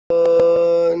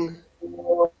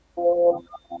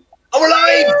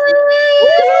live!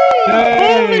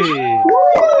 Hey!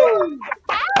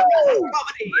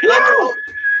 Comedy. And I'm your host,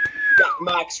 Jack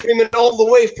Max, streaming all the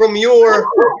way from your...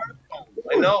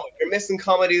 I know, if you're missing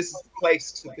comedy, this is the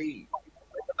place to be.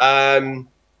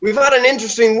 We've had an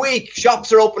interesting week.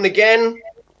 Shops are open again.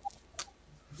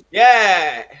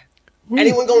 Yeah.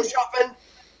 Anyone going shopping?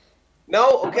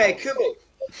 No? Okay, cool.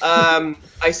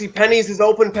 I see Penny's is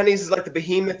open. Penny's is like the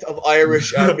behemoth of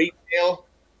Irish retail.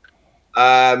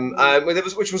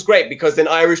 Which was great because then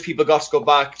Irish people got to go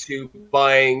back to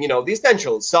buying, you know, the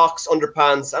essentials, socks,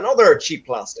 underpants, and other cheap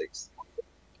plastics.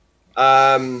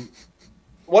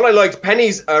 What I liked,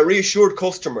 Penny's reassured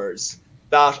customers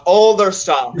that all their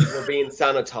staff were being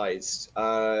sanitized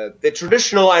the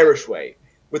traditional Irish way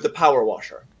with the power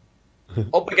washer,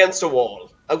 up against a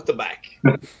wall, out the back.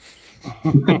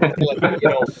 Like, you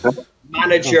know,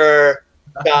 manager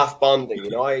staff bonding.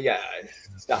 You know,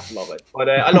 staff love it. But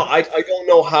I don't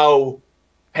know how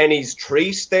Penny's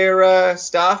treat their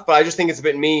staff, but I just think it's a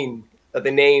bit mean that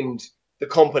they named the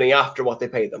company after what they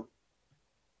pay them.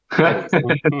 But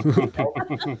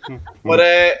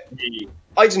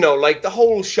I don't know, like the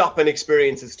whole shopping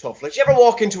experience is tough. Like, you ever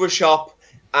walk into a shop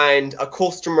and a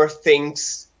customer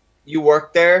thinks you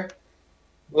work there?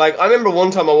 Like, I remember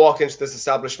one time I walked into this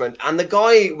establishment and the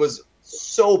guy was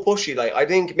so pushy. Like, I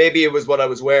think maybe it was what I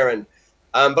was wearing.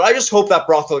 But I just hope that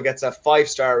brothel gets a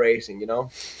 5-star rating, you know?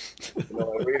 You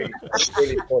know, I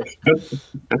really push.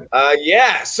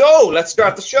 Yeah, so let's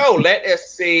start the show. Let us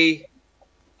see.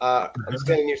 I'm just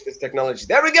getting used to this technology.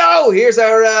 There we go. Here's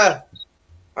our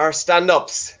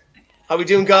stand-ups. How we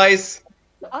doing, guys?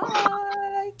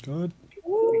 Hi. Good.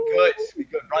 We good.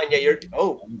 Ryan, yeah, you're...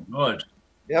 Oh, good.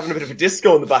 You're having a bit of a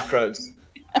disco in the background.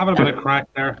 Having a bit of crack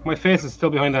there. My face is still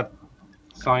behind that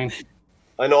sign.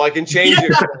 I know, I can change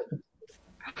it.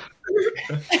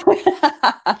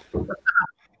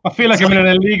 I feel like I'm in an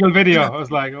illegal video. I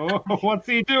was like, oh, what's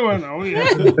he doing? Oh,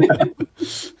 yeah.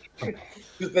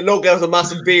 The look has a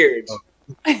massive beard.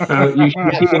 You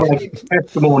should give like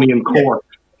testimony in court.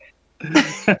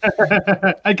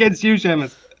 Against you,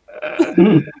 Seamus.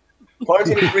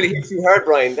 Quarantine has really hit you hard,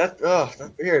 Brian. That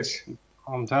beard.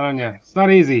 I'm telling you, it's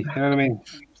not easy. You know what I mean?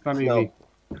 It's not easy.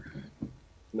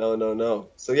 No.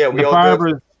 So yeah,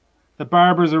 the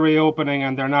barbers are reopening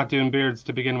and they're not doing beards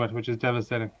to begin with, which is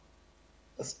devastating.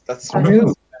 That's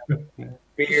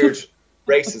beard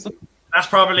racism. That's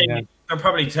probably they're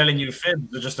probably telling you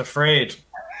fibs. They're just afraid.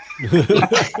 a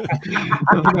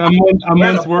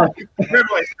month's work. Where do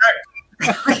I start?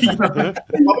 Probably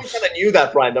kind of knew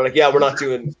that, Brian. They're like, yeah, we're not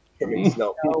doing trimmings.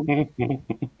 No.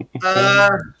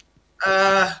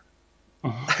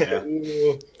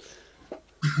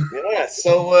 Yeah.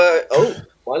 So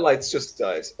my lights just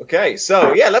died. Okay.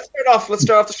 So yeah, let's start off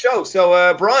the show.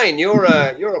 So Brian, you're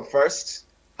up first.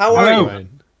 How are you?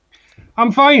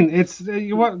 I'm fine. It's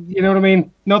you know what I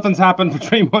mean. Nothing's happened for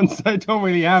 3 months. I don't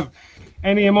really have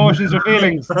any emotions or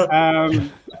feelings. Not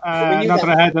that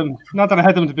I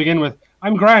had them to begin with.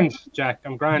 I'm grand, Jack.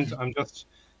 I'm grand. I'm just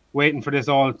waiting for this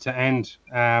all to end.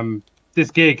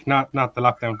 This gig, not the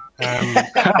lockdown. And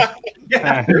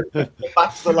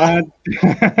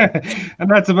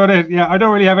that's about it. Yeah, I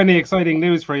don't really have any exciting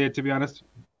news for you, to be honest.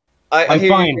 I hear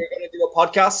you're going to do a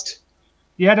podcast.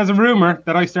 Yeah, there's a rumor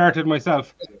that I started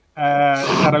myself.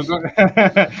 That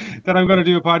I'm going to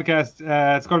do a podcast.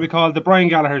 It's going to be called The Brian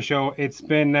Gallagher Show. It's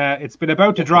been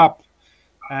about to drop,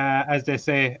 as they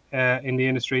say in the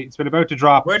industry. It's been about to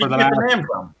drop for the last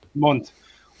month.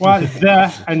 Well,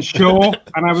 and show,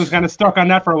 and I was kind of stuck on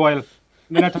that for a while. And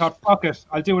then I thought, fuck it,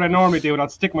 I'll do what I normally do, and I'll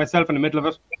stick myself in the middle of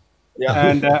it. Yeah,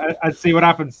 and I'll see what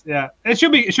happens. Yeah, it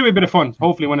should be a bit of fun.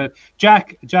 Hopefully, when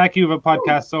Jack, you have a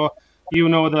podcast, so you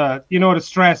know the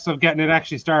stress of getting it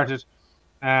actually started.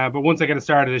 But once I get it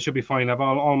started, it should be fine. I have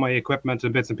all my equipment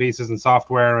and bits and pieces and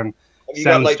software and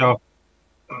sound stuff.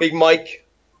 A big mic?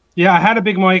 Yeah, I had a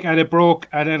big mic and it broke,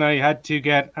 and then I had to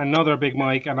get another big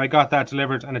mic, and I got that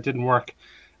delivered and it didn't work.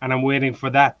 And I'm waiting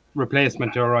for that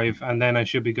replacement to arrive, and then I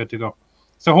should be good to go.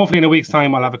 So hopefully in a week's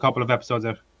time, I'll have a couple of episodes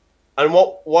out. And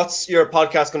what's your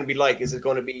podcast going to be like? Is it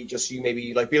going to be just you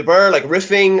maybe like Bill Burr, like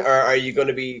riffing, or are you going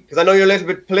to be... Because I know you're a little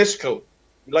bit political.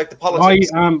 You like the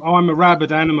politics. I'm a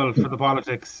rabid animal for the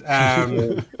politics.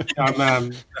 I'm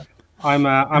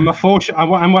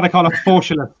what I call a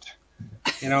socialist.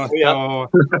 You know, so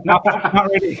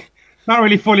not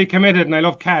really fully committed, and I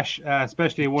love cash,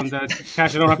 especially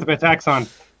cash I don't have to pay tax on.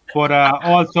 But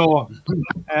also,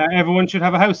 everyone should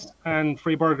have a house and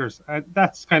free burgers.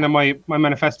 That's kind of my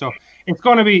manifesto. It's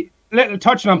going to be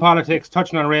touching on politics,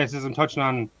 touching on racism, touching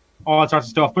on all sorts of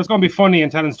stuff. But it's going to be funny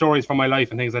and telling stories from my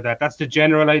life and things like that. That's the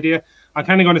general idea. I'm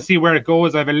kind of going to see where it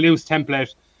goes. I have a loose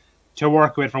template to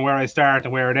work with from where I start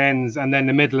and where it ends, and then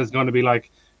the middle is going to be like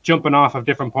jumping off of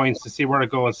different points to see where it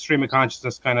goes. Stream of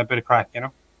consciousness, kind of bit of crack, you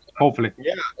know. Hopefully.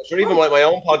 Yeah, sure. Even like my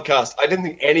own podcast, I didn't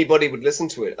think anybody would listen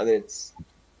to it, and it's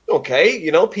okay.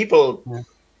 You know, people are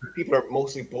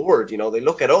mostly bored. You know, they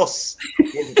look at us,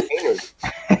 the entertainers.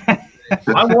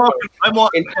 I'm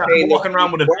walking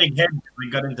around with a big head. We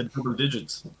got into double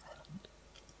digits.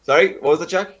 Sorry, what was it,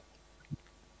 Jack?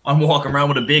 I'm walking around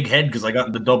with a big head because I got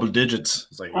into double digits.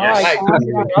 It's like, Yes.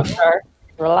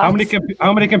 How many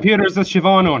computers does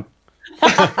Siobhan own?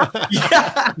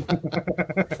 yeah.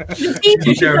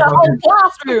 You share the whole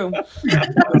classroom.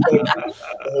 The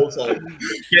whole time.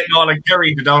 Getting all like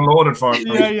Gary to download it for me.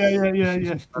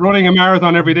 Yeah. Running a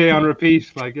marathon every day on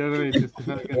repeat, like. You know what I mean?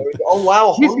 Oh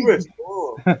wow, 100.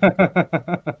 Oh.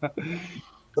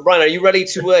 So Brian, are you ready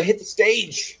to hit the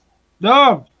stage?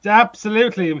 No,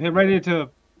 absolutely. I'm ready to.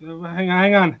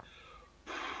 Hang on.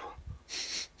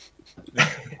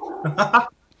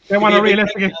 They want a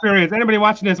realistic experience. Anybody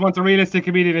watching this wants a realistic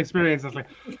comedian experience. It's like,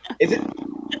 is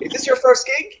this your first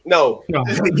gig? No.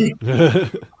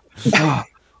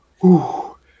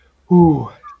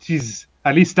 Jesus.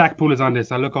 At least Stackpoole is on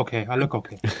this. I look okay.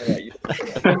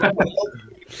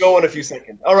 Go in a few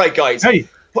seconds. All right, guys. Hey.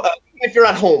 If you're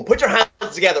at home, put your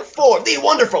hands together for the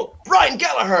wonderful Brian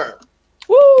Gallagher.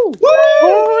 Woo!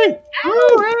 Woo!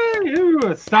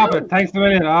 Stop it. Thanks a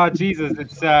million. Oh, Jesus.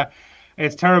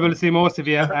 It's terrible to see most of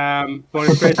you. But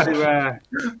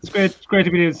it's great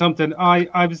to be doing something.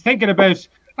 I was thinking about,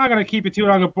 I'm not going to keep it too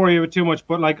long and bore you with too much,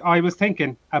 but like I was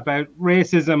thinking about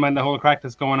racism and the whole crack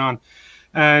that's going on.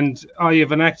 And I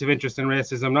have an active interest in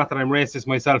racism. Not that I'm racist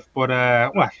myself, but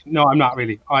well, no, I'm not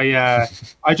really. I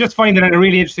just find it a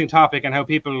really interesting topic and how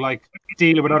people like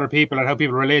deal with other people and how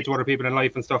people relate to other people in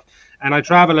life and stuff. And I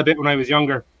travel a bit when I was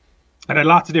younger, and I had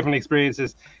lots of different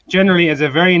experiences. Generally, as a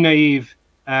very naive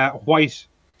white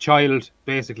child,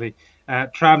 basically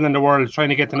traveling the world, trying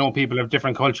to get to know people of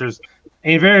different cultures,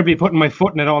 invariably putting my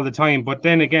foot in it all the time. But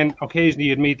then again, occasionally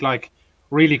you'd meet like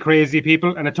really crazy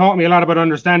people, and it taught me a lot about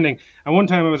understanding. And one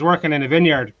time I was working in a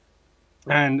vineyard,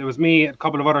 and it was me, a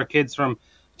couple of other kids from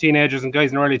teenagers and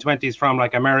guys in their early 20s from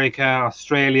like America,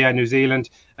 Australia, New Zealand.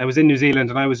 I was in New Zealand,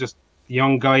 and I was just a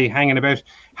young guy hanging about,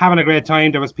 having a great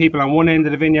time. There was people on one end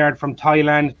of the vineyard from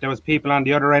Thailand. There was people on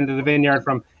the other end of the vineyard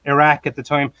from Iraq at the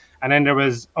time. And then there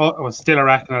was, it was still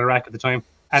Iraq, not Iraq at the time.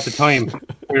 At the time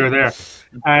we were there.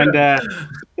 And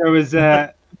there was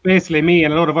basically me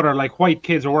and a lot of other like white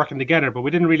kids were working together, but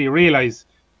we didn't really realize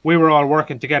we were all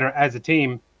working together as a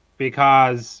team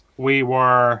because we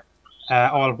were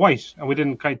all white, and we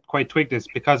didn't quite twig this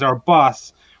because our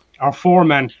boss, our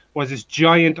foreman, was this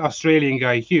giant Australian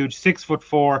guy, huge,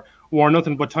 6'4", wore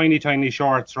nothing but tiny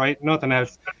shorts, right? Nothing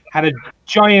else. Had a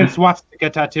giant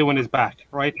swastika tattoo in his back,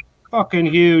 right? Fucking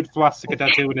huge swastika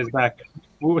tattoo in his back,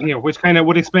 which kind of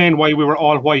would explain why we were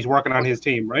all white working on his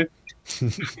team, right?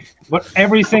 But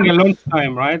every single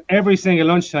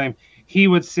lunchtime, he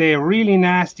would say really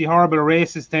nasty, horrible,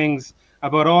 racist things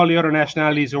about all the other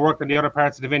nationalities who worked in the other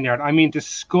parts of the vineyard. I mean,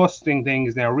 disgusting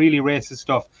things now, really racist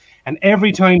stuff. And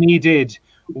every time he did,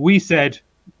 we said,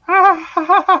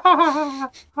 because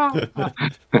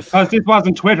this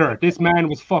wasn't Twitter. This man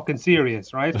was fucking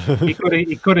serious, right? He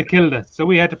could have killed us. So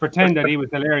we had to pretend that he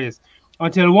was hilarious.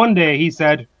 Until one day he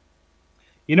said,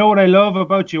 "You know what I love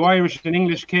about you Irish and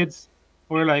English kids?"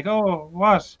 We're like, "Oh,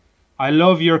 what?" "I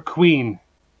love your queen."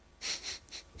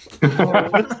 So it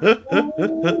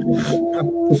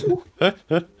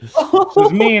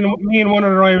was me and one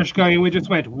other Irish guy, and we just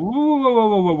went,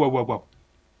 whoa.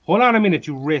 Hold on a minute,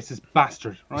 you racist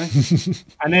bastard, right?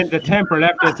 And then the temper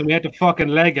left us, and we had to fucking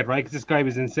leg it, right? Because this guy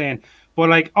was insane. But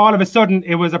like all of a sudden,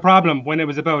 it was a problem when it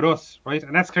was about us, right?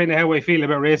 And that's kind of how I feel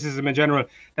about racism in general.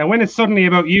 That when it's suddenly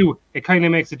about you, it kind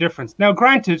of makes a difference. Now,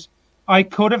 granted, I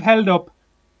could have held up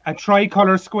a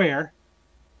tricolour square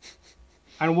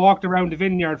and walked around the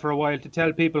vineyard for a while to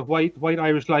tell people white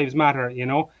Irish lives matter, you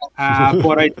know.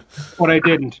 But I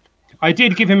didn't. I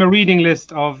did give him a reading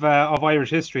list of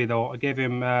Irish history, though. I gave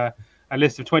him a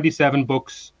list of 27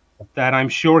 books that I'm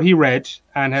sure he read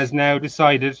and has now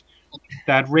decided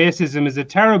that racism is a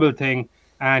terrible thing,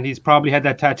 and he's probably had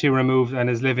that tattoo removed and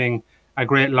is living a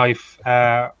great life,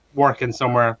 working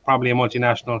somewhere, probably a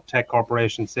multinational tech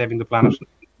corporation, saving the planet.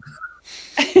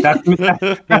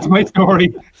 That's my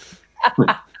story.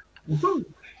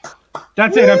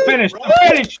 That's it. I'm finished.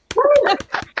 I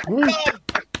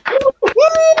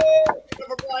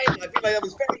feel like that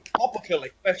was very topical,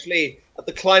 especially at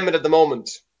the climate at the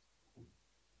moment.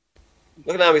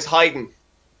 Look at how he's hiding.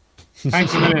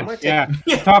 Thanks a million. Yeah,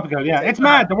 topical. Yeah, it's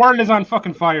mad. The world is on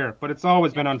fucking fire, but it's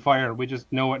always been on fire. We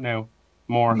just know it now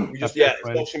more. We just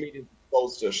social media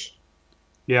exposed it.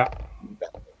 Yeah.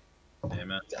 Yeah,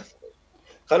 man. Definitely.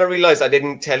 Kind of realized I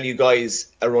didn't tell you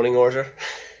guys a running order.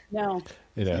 No.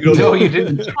 Yeah. No, you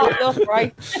didn't. Oh, look,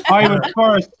 right. I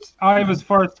was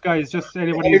first, guys. Just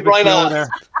anybody who's a bit slow there.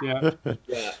 Yeah.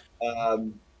 Yeah.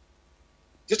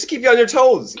 Just to keep you on your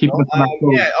toes. Keep you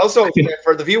know? Yeah. Also,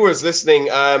 for the viewers listening,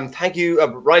 thank you,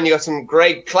 Ryan. You got some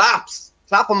great clap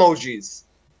emojis.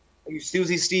 Thank you,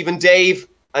 Susie, Stephen, Dave,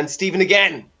 and Stephen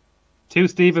again. 2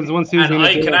 Stevens, 1 Susie.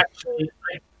 And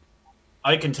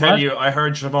I can tell you, I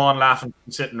heard Siobhan laughing in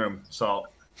the sitting room. So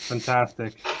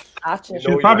fantastic. Gotcha.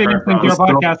 She's probably listening to your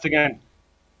podcast again.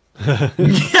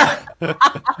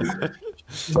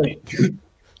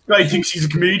 Guy thinks he's a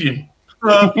comedian.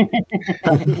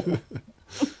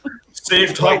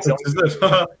 Safe topics, is it?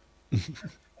 I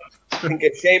think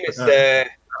it's Seamus.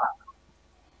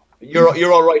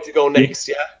 You're all right to go next,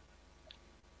 yeah?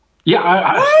 Yeah,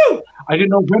 I didn't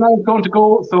know when I was going to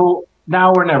go, so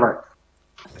now or never.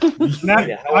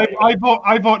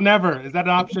 I vote never. Is that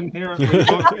an option here? I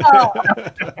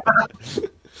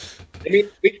mean,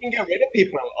 we can get rid of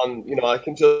people on, I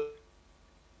can just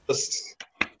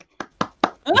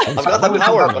I've got that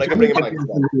power, but I can bring it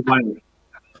back.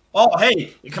 Oh,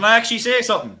 hey, can I actually say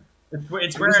something?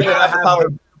 It's weird that I have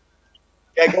power.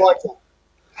 Yeah, go on.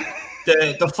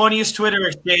 The funniest Twitter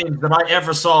exchange that I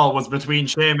ever saw was between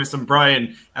Seamus and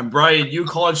Brian. And Brian, you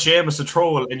called Seamus a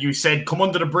troll, and you said, "Come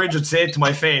under the bridge and say it to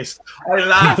my face." I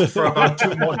laughed for about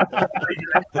 2 months. That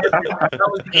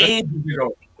was ages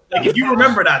ago. Like, if you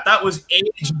remember that was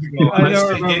ages ago. I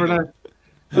don't remember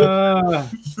that.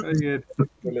 Very good.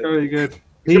 Very good.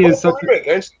 He is such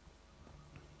a...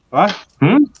 What?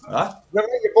 Remember,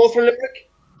 you're both from Limerick?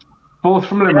 Both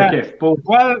from Limerick, yes. Both.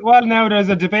 Well, now there's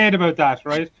a debate about that,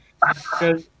 right?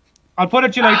 Because I'll put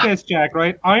it to you like this, Jack,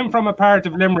 right? I'm from a part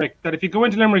of Limerick that if you go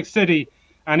into Limerick City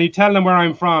and you tell them where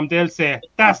I'm from, they'll say,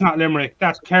 "That's not Limerick,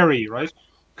 that's Kerry," right?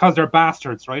 Because they're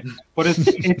bastards, right? But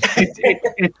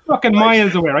it's fucking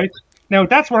miles away, right? Now,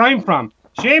 that's where I'm from.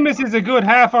 Seamus is a good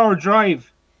half-hour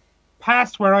drive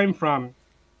past where I'm from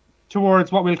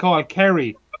towards what we'll call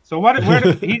Kerry. So where do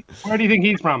you think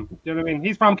he's from? Do you know what I mean?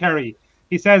 He's from Kerry.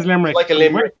 He says Limerick. Like a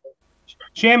Limerick.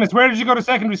 Seamus, where did you go to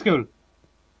secondary school?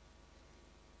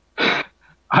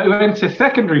 I went to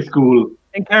secondary school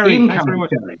in Kerry.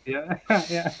 Yeah.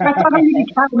 That's not how you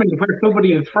determine where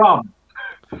somebody is from.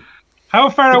 How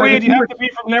far away do you have to be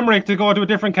from Limerick to go to a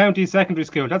different county secondary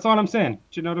school? That's all I'm saying.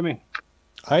 Do you know what I mean?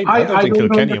 I don't think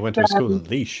Kilkenny went to school in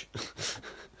Laois.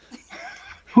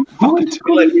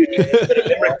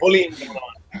 Limerick bullying going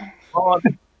on.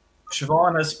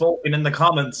 Siobhan has spoken in the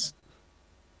comments.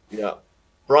 Yeah.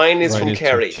 Brian is from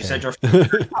Kerry. She said you're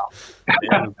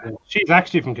She's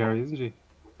actually from Kerry, isn't she?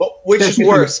 But which is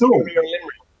worse, Kerry or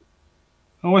Limerick?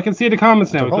 Oh, I can see the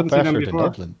comments now. I couldn't see them in before.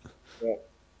 Dublin.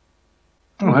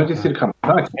 Oh, I just see the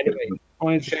comments. Anyway,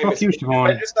 fuck you,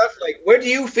 Siobhan. Where do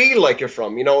you feel like you're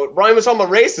from? You know, Brian was talking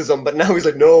about racism, but now he's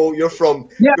like, no, you're from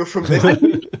this.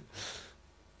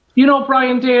 You know,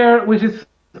 Brian Dare,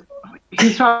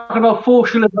 he's talking about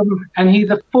socialism, and he's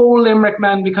a full Limerick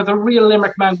man because a real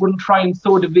Limerick man wouldn't try and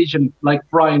sow division like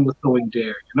Brian was sowing there.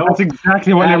 You know, that's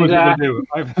exactly what Limerick people do.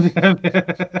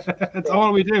 That's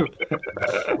all we do.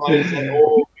 Brian's like,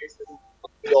 oh, this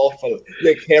is awful.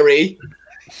 Yeah, Kerry.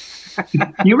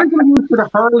 The original use for the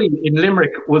hurley in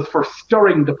Limerick was for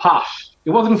stirring the pot. It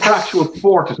wasn't for actual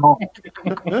sport at all.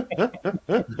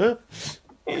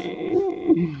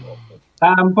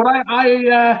 But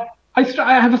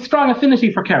I have a strong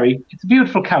affinity for Kerry. It's a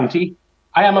beautiful county.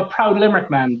 I am a proud Limerick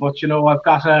man, but I've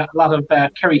got a lot of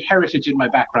Kerry heritage in my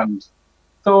background.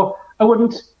 So I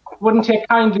wouldn't take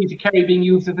kindly to Kerry being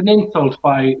used as an insult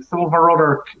by some of our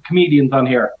other comedians on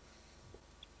here.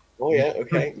 Oh yeah,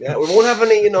 okay. Yeah, we won't have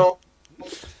any,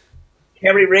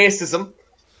 Kerry racism.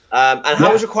 And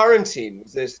how was your quarantine?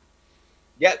 Was it?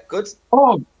 Yeah, good.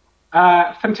 Oh,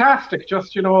 fantastic!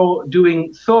 Just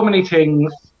doing so many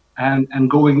things. And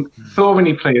going so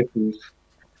many places.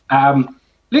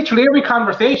 Literally every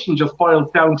conversation just boils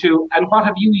down to, and what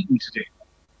have you eaten today?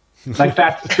 Like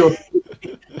that's just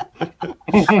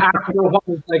after a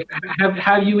while, like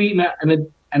have you eaten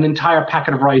an entire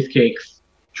packet of rice cakes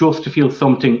just to feel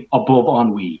something above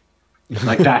ennui?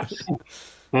 Like that's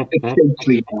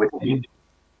essentially how it is.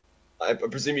 I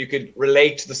presume you could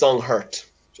relate to the song "Hurt."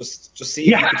 Just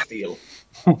see if you could feel.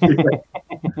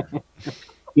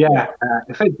 Yeah,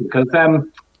 essentially, because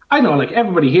I know, like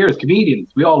everybody here is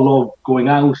comedians. We all love going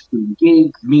out, doing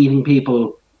gigs, meeting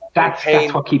people. That's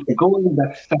what keeps you going.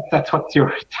 That's what's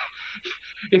your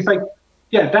It's like,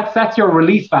 yeah, that's your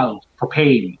release valve for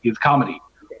pain is comedy.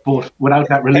 But without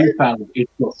that release valve,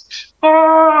 it's just,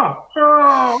 oh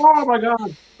my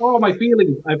God. Oh, my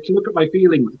feelings. I have to look at my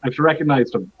feelings. I have to recognize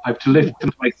them. I have to listen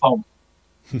to my thumb.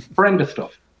 Horrendous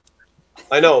stuff.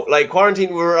 I know, like quarantine,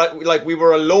 we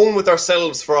were alone with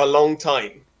ourselves for a long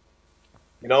time.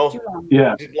 You know? Too long.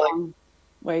 Yeah.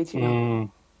 Way too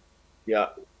long. Yeah.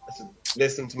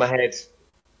 Listen to my head.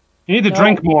 You need to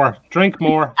drink more. Drink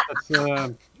more.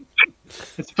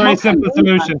 It's a very simple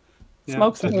solution.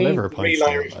 Smoke some weed. Liver pints Real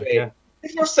there, Irish like. way.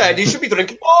 If you're sad, you should be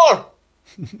drinking more.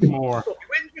 More.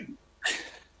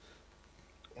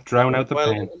 Drown out the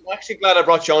pain. I'm actually glad I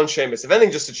brought you on, Seamus. If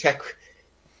anything, just to check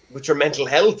with your mental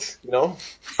health, you know?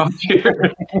 Okay.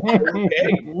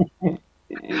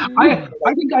 I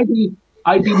think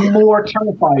I'd be more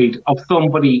terrified of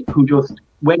somebody who just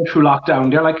went through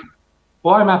lockdown. They're like,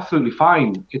 well, I'm absolutely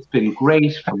fine. It's been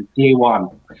great from day one.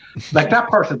 Like, that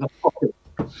person's a fucking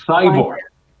cyborg.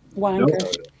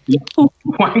 Wanker. You know?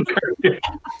 Wanker.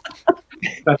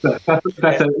 That's a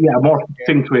more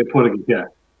succinct way of putting it, yeah.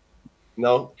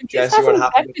 No, If this Jesse, what hasn't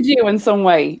happened? affected you in some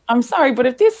way, I'm sorry, but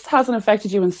if this hasn't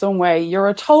affected you in some way, you're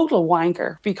a total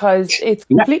wanker because it's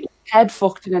completely head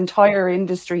fucked an entire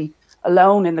industry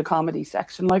alone in the comedy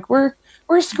section. Like we're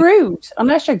screwed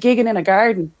unless you're gigging in a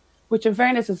garden, which in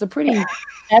fairness is a pretty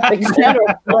epic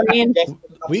setup. I mean,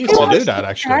 We used to do that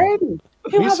actually. garden.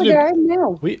 Who has a garden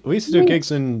now? We used to do gigs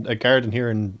in a garden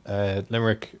here in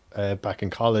Limerick back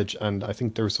in college, and I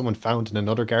think there was someone found in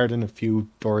another garden a few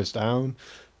doors down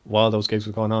while those gigs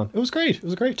were going on. It was great. It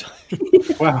was a great time.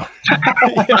 Wow.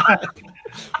 Yeah.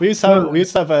 We used to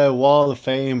have a wall of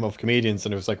fame of comedians,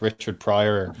 and it was like Richard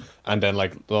Pryor, and then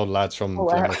like the lads from the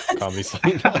Limerick comedy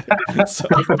scene. So,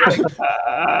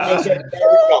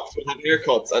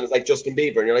 Haircuts, and it's like Justin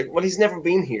Bieber, and you're like, well, he's never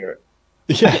been here.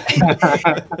 yeah.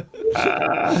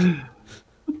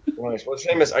 Right. Well,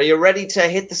 Seamus, are you ready to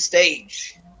hit the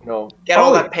stage? You know, get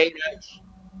all that pain out.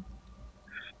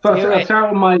 So I'll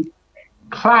start with my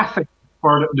classic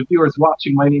for the viewers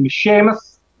watching. My name is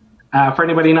Seamus. For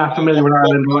anybody not familiar with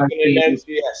Ireland,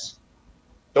 yes.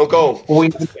 Don't go. Oh,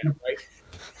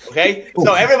 Okay?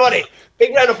 So everybody,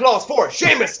 big round of applause for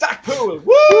Seamus Stackpoole.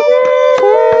 Woo!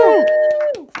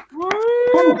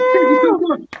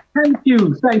 Thank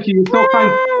you. So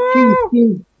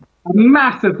kind. A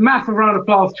massive round of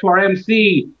applause to our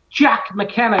MC, Jack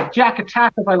McKenna, Jack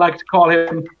Attack, as I like to call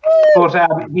him. But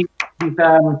he's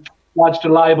lodged a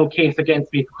libel case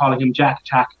against me for calling him Jack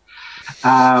Attack.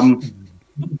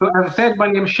 But as I said, my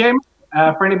name is Seamus.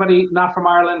 For anybody not from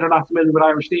Ireland or not familiar with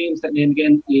Irish names, that name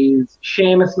again is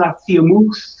Seamus, not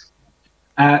Seamus.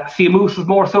 Seamus is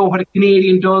more so what a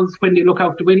Canadian does when they look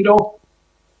out the window.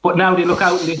 But now they look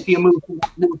out and they see a moose, and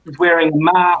the moose is wearing a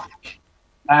mask.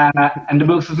 And the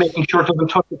moose is making sure it doesn't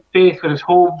touch its face with its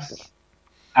hooves.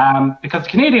 Because the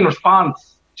Canadian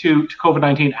response to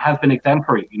COVID-19 has been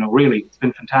exemplary, you know, really. It's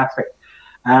been fantastic.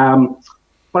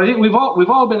 But I think we've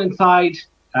all been inside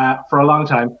for a long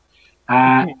time.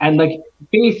 And like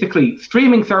basically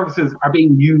streaming services are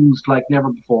being used like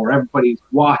never before. Everybody's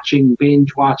watching,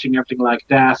 binge watching, everything like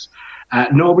that.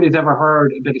 Nobody's ever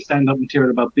heard a bit of stand-up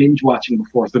material about binge watching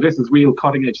before, so this is real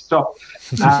cutting-edge stuff.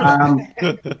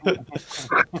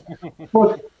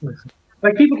 But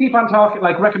like people keep on talking,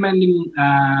 like recommending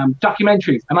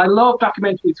documentaries, and I love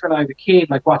documentaries when I was a kid,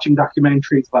 like watching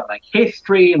documentaries about like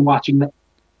history and watching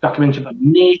documentaries about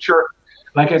nature.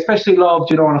 Like I especially loved,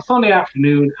 you know, on a Sunday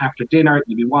afternoon after dinner,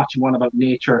 you'd be watching one about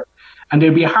nature, and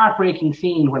there'd be a heartbreaking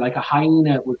scene where like a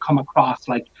hyena would come across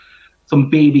like some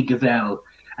baby gazelle,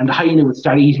 and the hyena would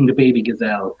start eating the baby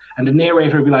gazelle, and the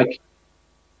narrator would be like,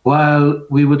 well,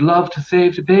 we would love to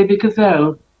save the baby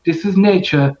gazelle. This is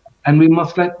nature, and we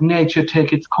must let nature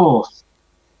take its course.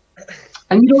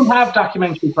 And you don't have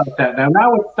documentaries like that now.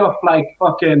 Now it's stuff like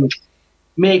fucking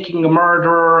Making a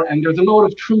Murderer, and there's a load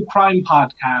of true crime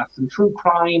podcasts and true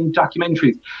crime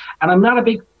documentaries. And I'm not a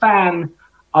big fan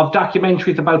of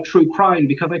documentaries about true crime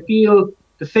because I feel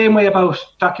the same way about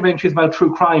documentaries about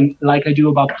true crime like I do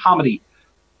about comedy.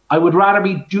 I would rather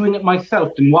be doing it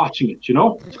myself than watching it, you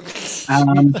know?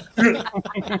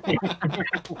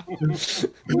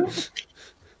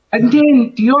 And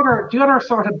then the other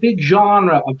sort of big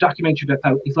genre of documentary that's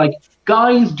out is like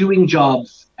guys doing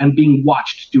jobs and being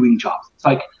watched doing jobs. It's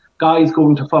like guys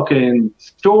going to fucking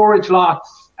storage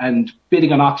lots and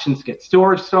bidding on auctions to get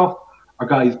storage stuff, or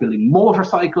guys building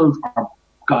motorcycles, or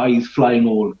guys flying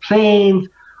old planes,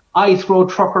 ice road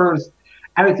truckers.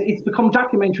 And it's become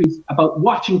documentaries about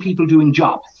watching people doing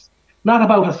jobs. Not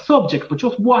about a subject, but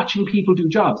just watching people do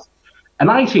jobs. And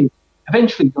I think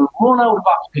eventually they'll run out of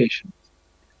occupations.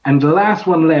 And the last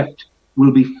one left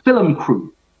will be film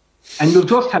crew. And you'll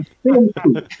just have film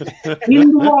crew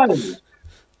in the wild,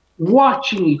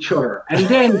 watching each other. And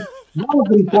then one of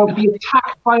them is going to be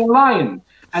attacked by a lion.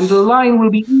 And the lion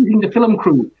will be eating the film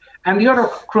crew. And the other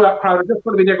crowd are just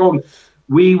going to be there going,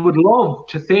 we would love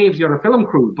to save the other film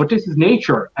crew, but this is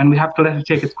nature, and we have to let it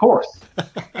take its course.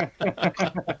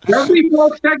 Lovely,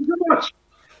 folks. Thank you so much.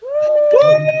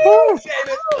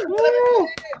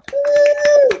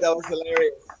 That was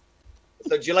hilarious.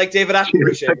 So, do you like David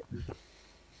Attenborough,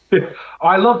 Seamus?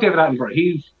 I love David Attenborough.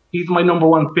 He's my number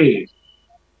one fave.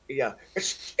 Yeah.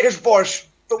 It's his voice,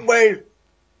 the way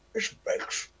it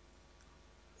speaks.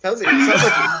 Sounds like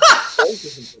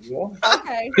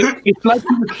Okay. It's like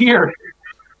he was here.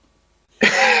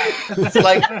 it's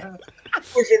like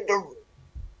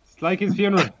It's like his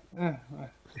funeral. I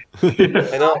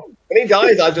know. When he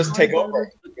dies, I'll just take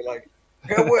over. Be like,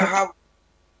 here we have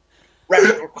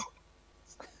Rascal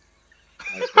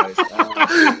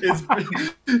It's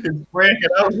breaking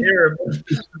out here.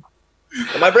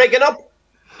 Am I breaking up?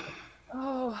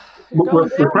 Oh, We're A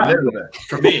little bit.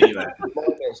 For me, anyway.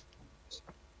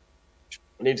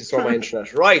 I need to sort my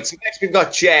internet. Right, so next we've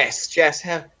got Jess. Jess,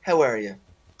 how are you?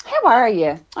 how are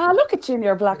you? Oh, look at you in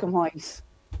your black and white.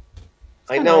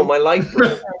 I know, my light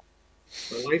broke.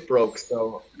 My light broke,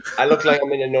 so I look like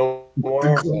I'm in a no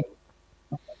war zone.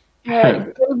 Yeah,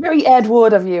 very Ed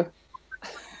Wood of you.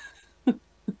 If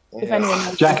Yeah. anyone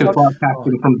knows. Jack is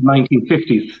broadcasting from the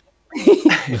 1950s.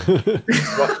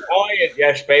 Quiet,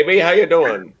 yes, baby. How you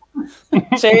doing?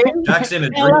 Shay? Jack's in a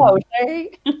dream. Hello,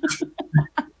 Shay.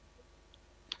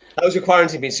 How's your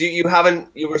quarantine been? So you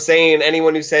were saying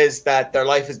anyone who says that their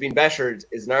life has been bettered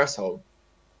is an arsehole.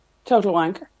 Total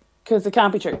wanker. Because it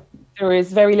can't be true. There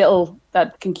is very little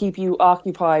that can keep you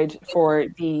occupied for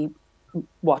the,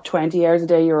 20 hours a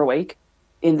day you're awake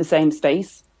in the same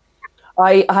space.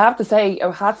 I have to say,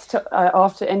 hats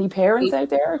off to any parents out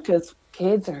there, because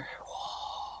kids are...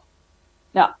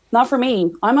 No, not for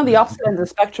me. I'm on the opposite end of the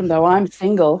spectrum, though. I'm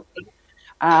single.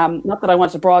 Not that I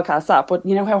want to broadcast that, but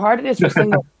you know how hard it is for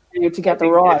single to get the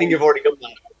ride. I think you've already done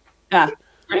that. Yeah,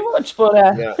 pretty much.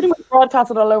 But pretty much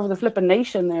broadcasted all over the flipping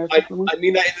nation there. I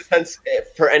mean that in the sense,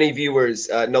 for any viewers,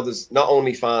 there's not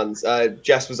only fans.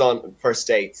 Jess was on First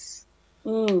Dates.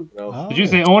 Mm. You know? Did you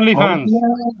say OnlyFans?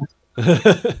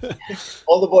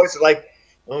 All the boys are like,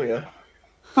 oh yeah.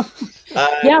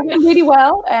 Yeah, it went really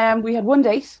well. We had one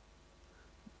date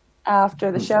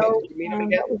after the show. Did you meet him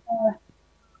again?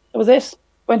 That was it.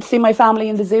 Went to see my family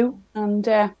in the zoo, and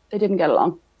they didn't get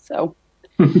along. So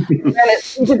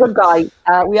he's a good guy.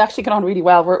 We actually get on really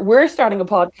well. We're starting a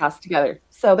podcast together.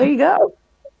 So there you go.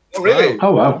 Oh really?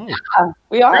 Oh, wow. Yeah,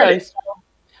 we are. Really? So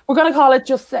we're going to call it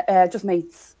just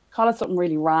mates. Call it something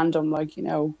really random, like,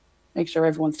 make sure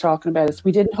everyone's talking about it.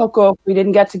 We didn't hook up. We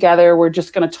didn't get together. We're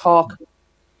just going to talk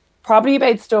probably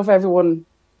about stuff everyone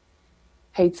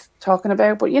hates talking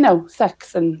about, but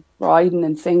sex and riding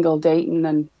and single dating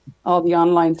and all the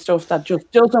online stuff that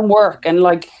just doesn't work. And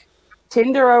like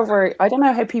Tinder I don't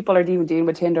know how people are even dealing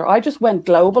with Tinder. I just went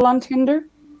global on Tinder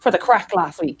for the crack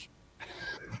last week.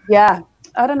 Yeah,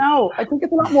 I don't know. I think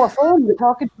it's a lot more fun. You're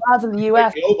talking to lads in the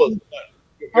US. Global.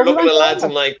 You're looking at lads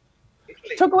and like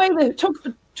took away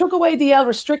the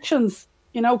restrictions,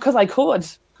 because I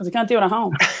can't do it at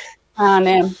home.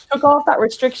 And took off that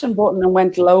restriction button and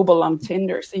went global on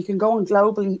Tinder. So you can go on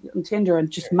globally on Tinder and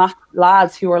just match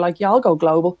lads who are like, yeah, I'll go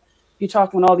global. You're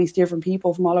talking with all these different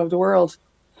people from all over the world.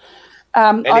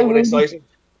 anyone exciting?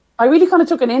 I really kind of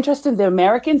took an interest in the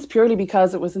Americans purely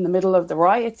because it was in the middle of the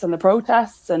riots and the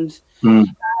protests. And,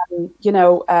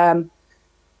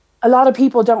 a lot of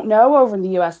people don't know over in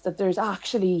the US that there's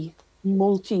actually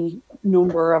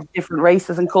number of different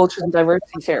races and cultures and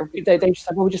diversities here. They just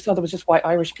said, well, we just thought there was just white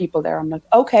Irish people there. I'm like,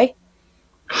 okay.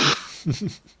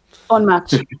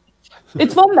 Unmatched.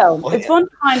 It's fun though. It's fun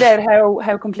to find out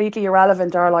how completely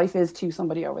irrelevant our life is to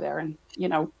somebody over there and,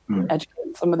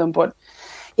 educate some of them. But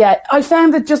yeah, I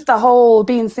found that just the whole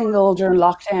being single during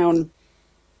lockdown,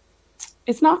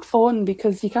 it's not fun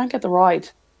because you can't get the ride.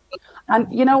 And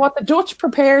you know what? The Dutch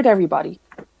prepared everybody.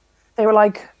 They were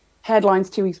like, headlines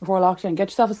 2 weeks before lockdown, get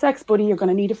yourself a sex buddy. You're going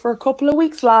to need it for a couple of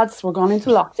weeks, lads. We're going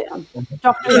into lockdown. We're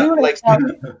not going to tell you like that.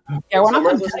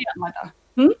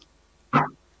 Is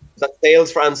that sales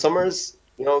for Ann Summers?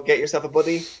 Get yourself a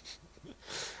buddy.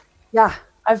 Yeah.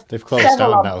 They've closed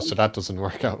down now, so that doesn't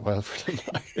work out well for them.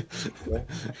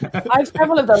 I have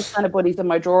several of those kind of buddies in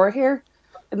my drawer here,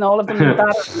 and all of them are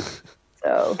battered.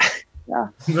 So, yeah.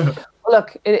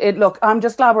 Look, I'm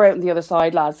just glad we're out on the other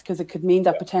side, lads, because it could mean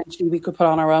that potentially we could put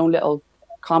on our own little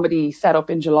comedy setup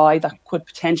in July that could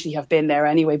potentially have been there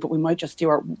anyway, but we might just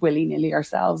do it willy-nilly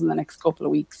ourselves in the next couple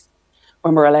of weeks.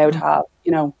 when we're allowed to have,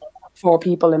 4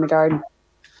 people in the garden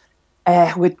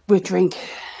with drink,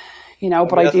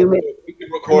 but I do. We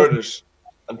could record it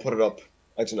and put it up.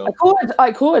 I don't know.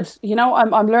 I could.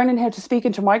 I'm learning how to speak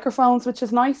into microphones, which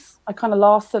is nice. I kind of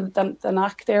lost the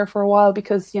knack there for a while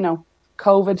because,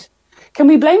 COVID. Can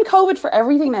we blame COVID for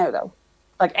everything now, though?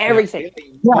 Like everything.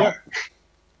 Yeah.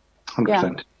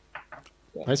 100%.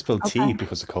 I spilled tea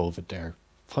because of COVID there.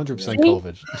 100%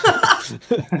 COVID.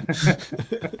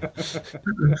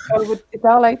 COVID. It's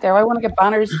all out there. I want to get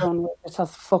banners done with it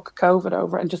says "fuck COVID"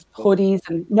 over it and just hoodies,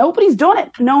 and nobody's done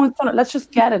it. No one's done it. Let's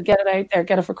just get it out there.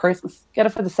 Get it for Christmas. Get it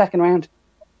for the second round.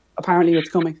 Apparently, it's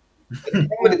coming. The thing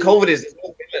with the COVID is there's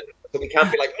no villain, so we can't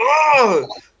be like, oh,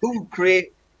 who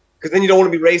create? Because then you don't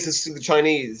want to be racist to the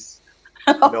Chinese.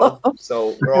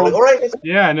 So we're all like, all right. Let's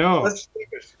keep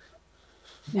it.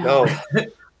 No.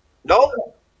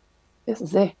 This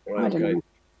is it. Right, I don't know.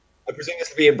 I presume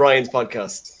this will be in Brian's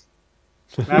podcast.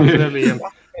 Absolutely.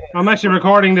 I'm actually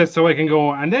recording this so I can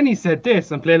go, and then he said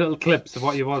this and play little clips of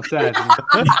what you've all said. So,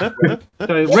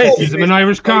 racism in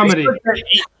Irish comedy.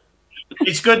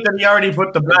 It's good that he already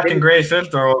put the black and grey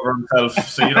filter over himself,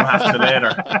 so you don't have to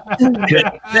later.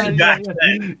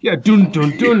 Yeah, dun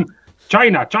dun dun.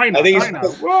 China.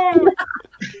 Whoa.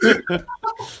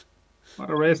 What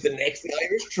a race. The next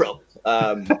Irish Trump.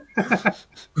 When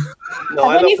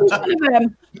you kind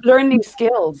of learn these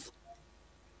skills,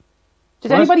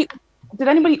 did anybody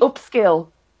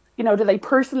upskill? Did they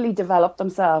personally develop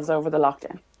themselves over the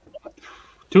lockdown?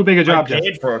 Too big a job.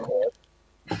 Paid for a course.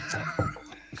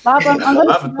 Lads, I'm going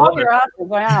to blow your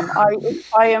asses. I am.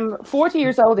 I am 40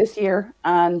 years old this year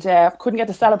and couldn't get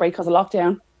to celebrate because of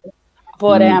lockdown.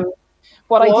 But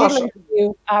what I did learn to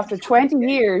do after 20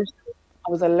 years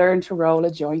was I learned to roll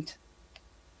a joint.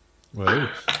 Wow.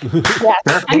 Yeah,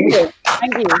 thank you. I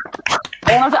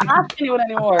don't have to ask anyone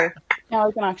anymore. Now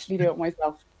I can actually do it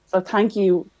myself. So thank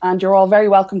you, and you're all very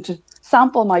welcome to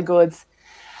sample my goods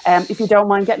if you don't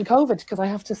mind getting COVID, because I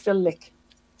have to still lick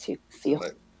to seal.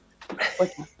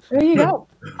 But there you go.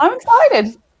 I'm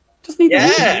excited. Just need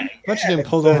Imagine being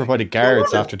pulled over by the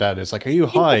guards after that. It's like, are you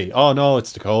high? Oh no,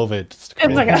 it's the COVID.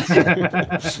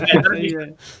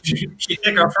 She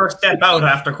take her first step out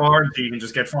after quarantine and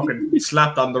just get fucking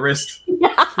slapped on the wrist.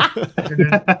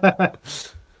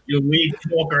 You weak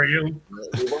fucker, you.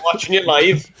 We were watching you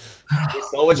live. We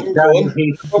saw what you were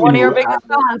doing. For one of your biggest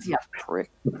fans, you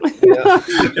prick.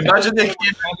 Imagine they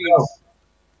came out.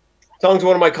 Talking to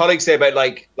one of my colleagues say about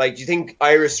like, do you think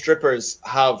Irish strippers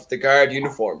have the guard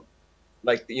uniform?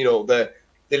 Like, the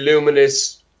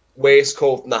luminous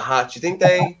waistcoat and the hat. Do you think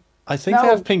they? I think they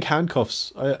have pink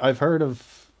handcuffs. I've heard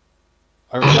of.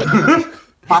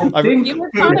 If you were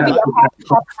trying to be a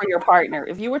hot for your partner,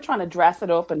 if you were trying to dress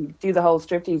it up and do the whole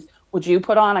striptease, would you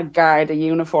put on a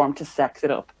uniform to sex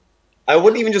it up? I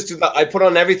wouldn't even just do that. I put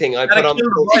on everything. I put on.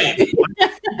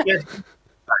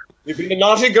 You've been a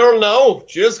naughty girl now.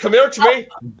 Just come here to me.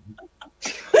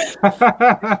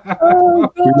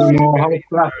 Oh, you don't know how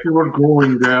fast you were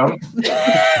going there.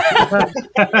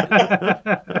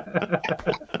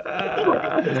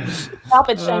 Stop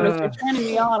it, Seamus. You're turning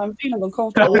me on. I'm feeling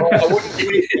uncomfortable. I wouldn't do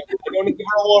anything. I'm going to give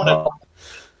her a warning.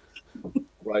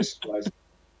 Right.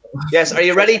 Yes, are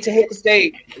you ready to hit the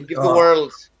stage and give the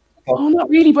world? Oh, not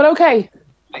really, but okay.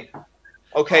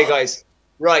 Okay, guys.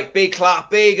 Right, big clap,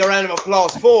 big round of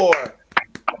applause for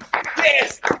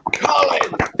yes,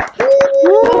 Colin.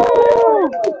 Well,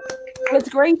 it's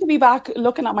great to be back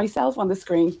looking at myself on the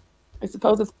screen. I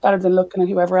suppose it's better than looking at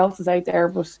whoever else is out there,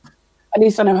 but at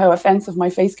least I know how offensive my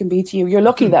face can be to you. You're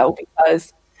lucky though,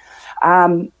 because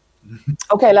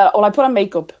okay, well, I put on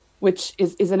makeup, which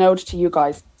is an ode to you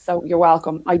guys, so you're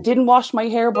welcome. I didn't wash my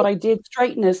hair, but I did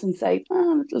straighten it and say,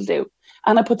 it'll do.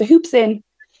 And I put the hoops in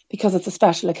because it's a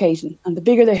special occasion, and the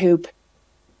bigger the hoop,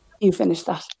 you finish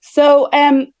that. So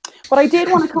what I did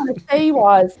want to kind of say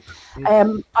was, I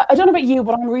don't know about you,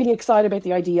 but I'm really excited about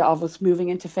the idea of us moving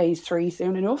into phase 3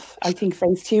 soon enough. I think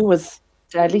phase 2 was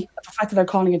deadly. The fact that they're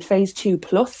calling it phase 2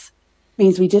 plus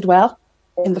means we did well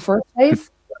in the first phase.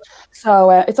 So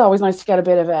it's always nice to get a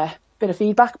bit of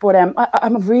feedback. But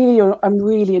I'm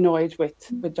really annoyed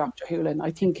with Dr. Hoolan.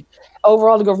 I think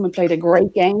overall the government played a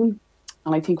great game,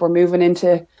 and I think we're moving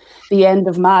into the end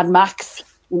of Mad Max,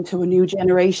 into a new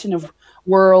generation of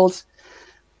world.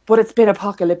 But it's been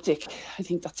apocalyptic. I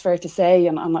think that's fair to say.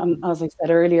 And as I said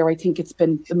earlier, I think it's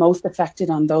been the most affected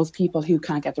on those people who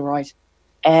can't get the ride.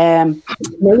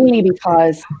 Mainly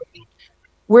because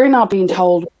we're not being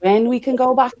told when we can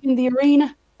go back in the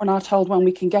arena. We're not told when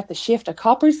we can get the shift at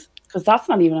Coppers, because that's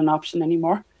not even an option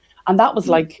anymore. And that was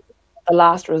like the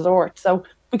last resort. So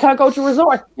We can't go to a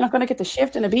resort. You're not going to get the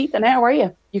shift in a beat now, are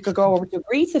you? You could go over to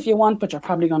Greece if you want, but you're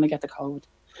probably going to get the COVID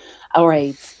or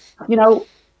AIDS. You know,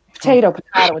 potato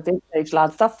at this stage,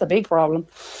 lads. That's the big problem.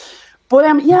 But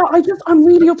yeah, I'm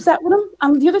really upset with him.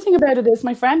 And the other thing about it is,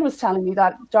 my friend was telling me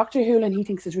that Dr. Hoolan he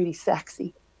thinks is really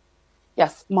sexy.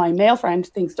 Yes, my male friend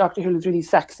thinks Dr. Hoolan's really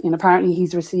sexy, and apparently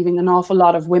he's receiving an awful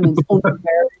lot of women's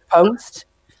unfair posts.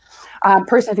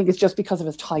 Personally, I think it's just because of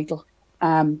his title.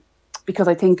 Because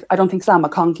I don't think Sam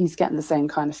McConkey's getting the same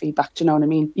kind of feedback. Do you know what I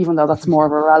mean? Even though that's more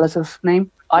of a relative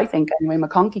name, I think anyway.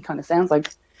 McConkey kind of sounds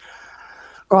like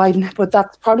Ryden, but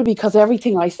that's probably because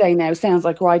everything I say now sounds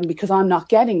like Ryden because I'm not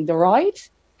getting the ride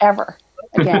ever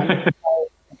again.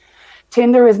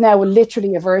 Tinder is now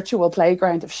literally a virtual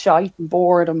playground of shite and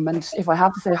boredom. And if I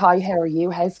have to say, hi, how are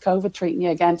you? How's COVID treating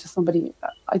you again to somebody?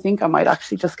 I think I might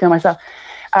actually just kill myself.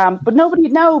 But nobody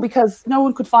would know because no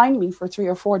one could find me for 3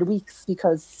 or 4 weeks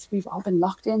because we've all been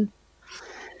locked in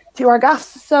to our gas.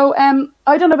 So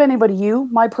I don't know about anybody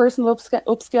my personal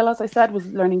upskill, as I said, was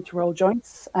learning to roll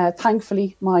joints.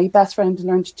 Thankfully, my best friend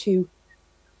learned to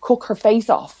cook her face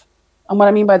off. And what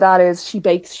I mean by that is she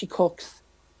bakes, she cooks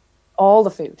all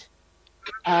the food.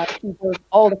 She does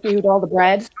all the food, all the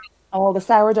bread, all the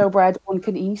sourdough bread one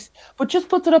can eat, but just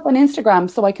puts it up on Instagram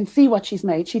so I can see what she's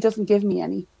made. She doesn't give me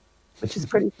any, which is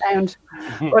pretty sound.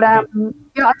 But yeah,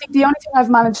 I think the only thing I've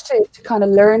managed to kind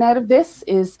of learn out of this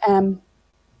is, you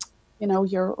know,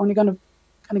 you're only going to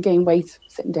kind of gain weight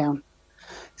sitting down.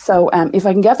 So if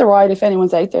I can get the ride, if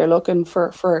anyone's out there looking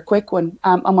for a quick one,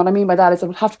 and what I mean by that is it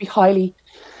would have to be highly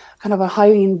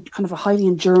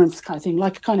endurance kind of thing,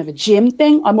 like kind of a gym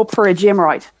thing. I'm up for a gym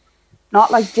ride,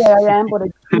 not like JIM, but a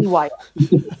gym ride.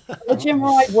 A gym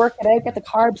ride, work it out, get the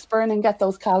carbs burning, get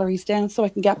those calories down, so I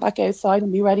can get back outside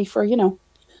and be ready for, you know,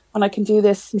 when I can do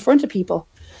this in front of people,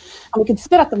 and we can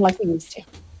spit at them like we used to.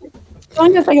 So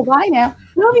I'm gonna say goodbye now.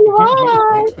 Love you,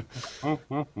 bye.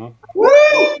 Woo!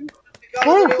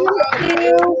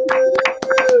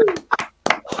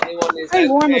 Anyone is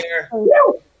out there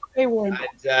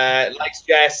and likes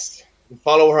Jess,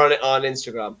 follow her on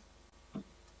Instagram.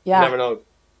 Yeah. You never know.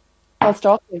 I'll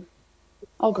stalk you.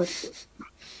 Oh, good.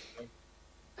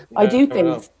 I do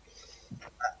things.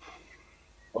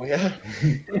 Oh, yeah.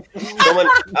 Someone,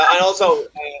 and also,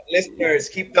 listeners,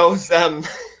 keep those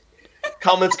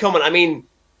comments coming. I mean,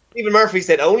 Stephen Murphy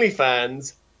said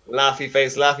OnlyFans. Laughy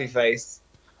face, laughy face.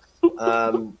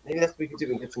 Maybe that's what we could do.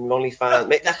 We can get some OnlyFans.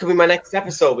 Maybe that could be my next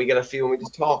episode. We get a few and we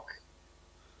just talk.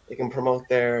 They can promote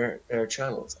their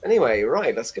channels. Anyway,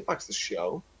 right, let's get back to the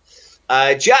show.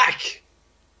 Jack,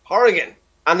 Horrigan,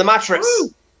 and the mattress.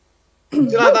 Do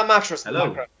you have that mattress?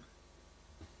 Hello.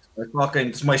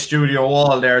 It's my studio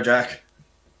wall there, Jack.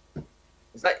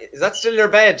 Is that still your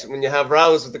bed when you have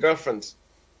rows with the girlfriend?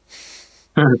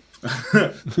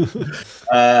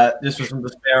 This was from the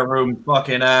spare room.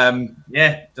 Fucking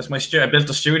yeah, that's my studio. I built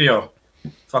the studio.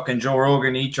 Fucking Joe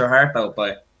Rogan, eat your heart out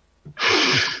by.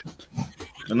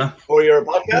 For your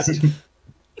podcast?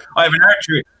 I have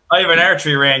an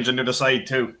archery range on the other side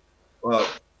too. Well,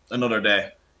 another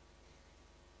day.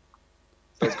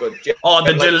 Sounds good. Oh,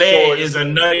 the delay is a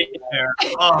nightmare.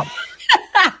 Oh.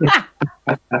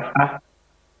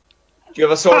 Do you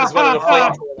have a sword as well in a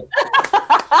fight?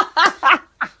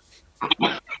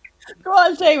 Go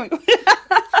on, Jamie.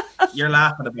 You're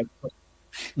laughing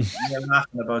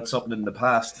about something in the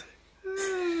past.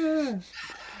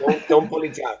 Don't bully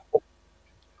Jack.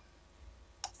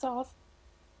 Sauce.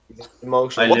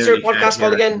 Emotional. What's your podcast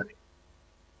called again?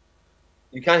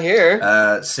 You can't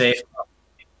hear. Safe.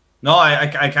 No, I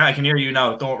can hear you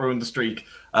now. Don't ruin the streak.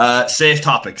 Safe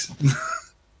topics.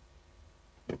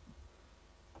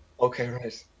 Okay,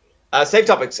 right. Safe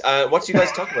topics. What do you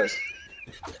guys talk about?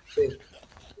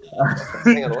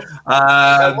 Hang on.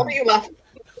 What are you laughing?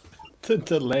 The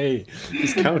delay.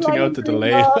 He's counting out the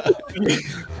delay.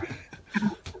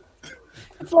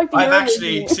 It's like I've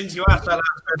actually, since you asked that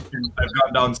last question, I've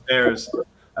gone downstairs,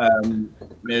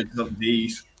 made some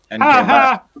teas, and came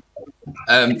back.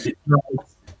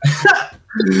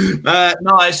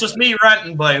 No, it's just me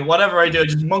ranting by whatever I do. I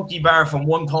just monkey bar from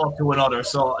one thought to another.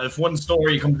 So if one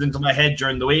story comes into my head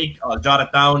during the week, I'll jot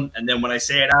it down, and then when I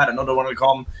say that, another one will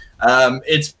come.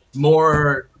 It's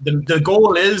more the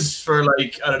goal is for,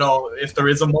 like, I don't know, if there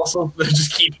is a muscle,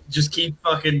 just keep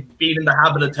fucking being in the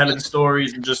habit of telling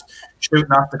stories and just shooting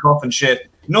off the cuff and shit.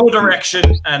 No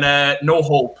direction and no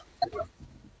hope.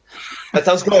 That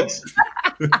sounds good.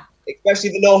 Especially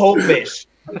the no hope bit.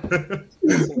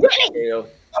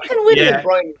 Yeah,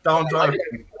 Brian, don't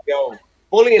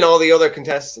bullying all the other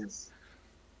contestants.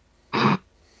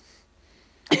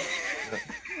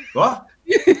 What?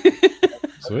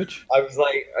 Switch. I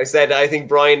said, I think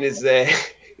Brian is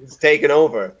is taking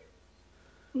over.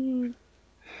 Which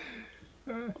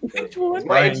one?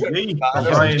 Brian G.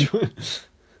 Brian.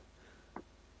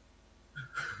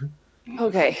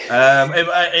 Okay.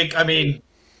 I mean,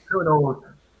 who knows?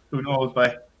 Who knows,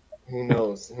 bye. Who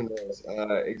knows? Who knows?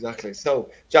 Exactly.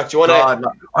 So, Jack, do you want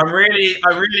to? I'm really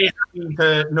happy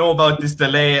to know about this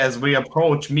delay as we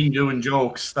approach me doing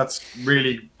jokes. That's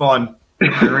really fun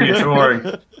and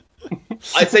reassuring.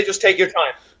 I'd say just take your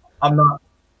time.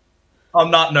 I'm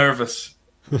not nervous.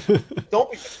 Don't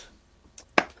be.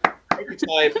 Take your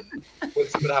time. We'll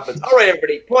see what happens. All right,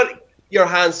 everybody, put your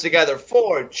hands together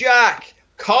for Jack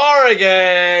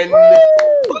Corrigan.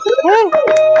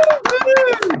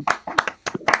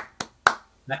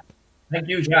 Thank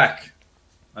you, Jack.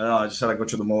 I know, I just had to go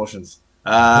through the motions.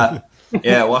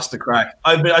 Yeah, what's the crack?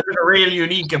 I took a really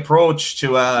unique approach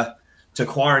to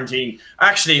quarantine.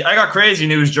 Actually, I got crazy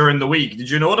news during the week. Did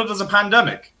you know that there's a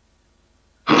pandemic?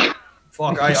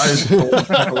 Fuck, I was so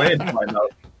away to find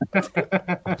out.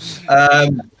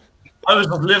 I was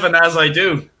just living as I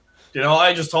do. You know,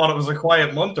 I just thought it was a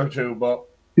quiet month or two, but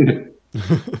there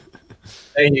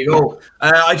you go.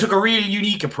 I took a really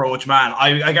unique approach, man.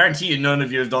 I guarantee you none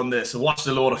of you have done this. I watched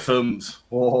a load of films.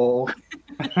 Oh,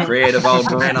 creative old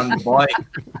brain on the bike.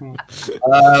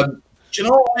 You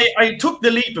know, I took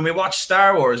the leap and we watched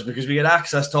Star Wars because we had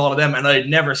access to all of them and I'd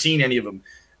never seen any of them.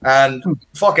 And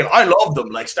fucking, I loved them.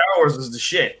 Like, Star Wars was the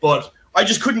shit. But I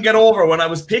just couldn't get over when I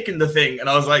was picking the thing. And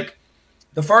I was like,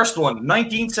 the first one,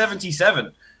 1977.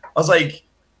 I was like,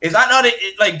 is that not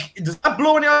it? Like, does that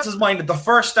blow anyone else's mind that the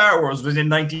first Star Wars was in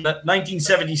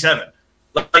 1977?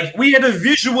 Like, we had a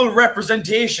visual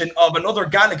representation of another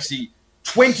galaxy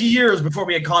 20 years before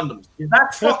we had condoms. Is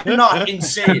that fucking not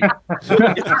insane? Is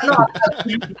that not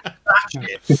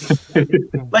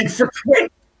like, for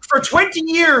 20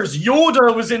 years,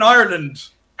 Yoda was in Ireland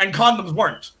and condoms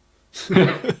weren't. Do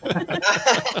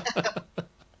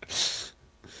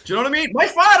you know what I mean? My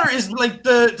father is like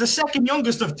the second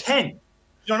youngest of 10. Do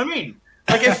you know what I mean?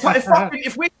 Like, if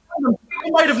we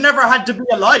might have never had to be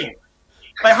alive.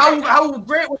 Like, how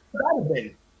great would that have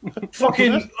been?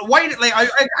 Fucking why? Like, I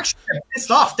actually got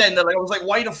pissed off then. That, like, I was like,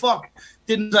 why the fuck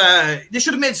didn't they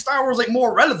should have made Star Wars like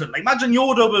more relevant? Like, imagine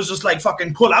Yoda was just like,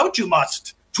 fucking pull out, you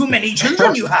must. Too many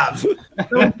children you have.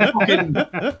 Fucking,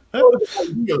 I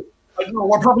don't know,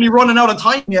 we're probably running out of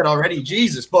time yet already.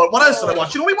 Jesus. But what else did I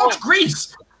watch? You know, we watched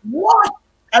Grease. What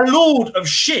a load of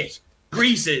shit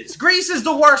Grease is. Grease is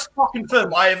the worst fucking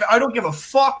film. I don't give a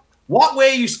fuck what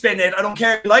way you spin it. I don't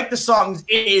care if you like the songs.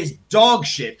 It is dog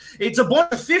shit. It's a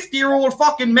bunch of 50-year-old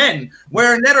fucking men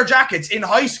wearing leather jackets in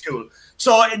high school.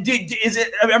 So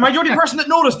am I the only person that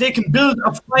noticed they can build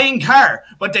a flying car,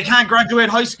 but they can't graduate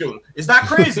high school? Is that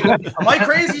crazy? Am I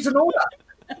crazy to know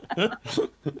that?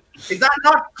 Is that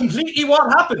not completely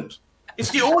what happened? It's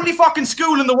the only fucking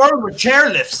school in the world with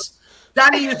chairlifts.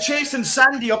 Danny is chasing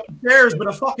Sandy up the stairs with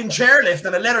a fucking chairlift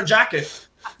and a leather jacket.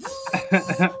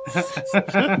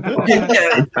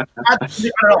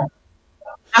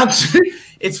 Absolutely,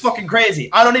 it's fucking crazy.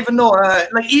 I don't even know.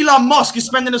 Like, Elon Musk is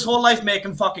spending his whole life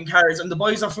making fucking cars, and the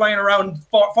boys are flying around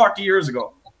 40 years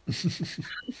ago.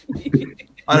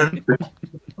 I don't know.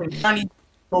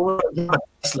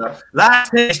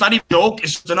 Last thing, it's not even a joke,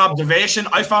 it's just an observation.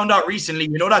 I found out recently,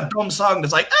 you know that dumb song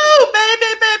that's like, oh, baby,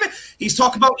 baby. He's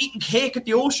talking about eating cake at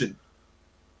the ocean.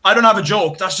 I don't have a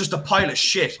joke. That's just a pile of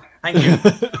shit. Thank you.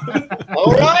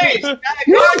 All right.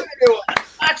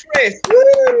 Match race.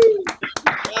 Woo!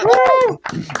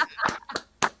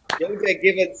 They're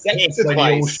giving sex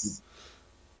advice.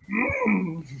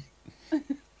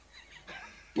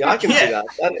 Yeah, I can see that.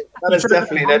 That is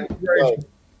definitely an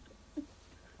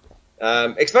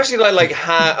especially like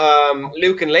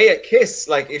Luke and Leia kiss.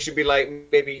 Like, it should be like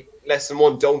maybe lesson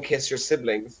 1: don't kiss your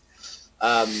siblings.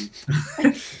 Yeah,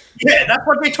 that's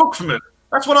what they took from it.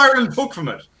 That's what Ireland took from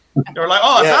it. They were like,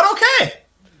 oh, is that okay?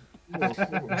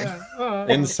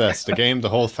 Incest, a game the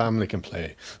whole family can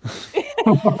play.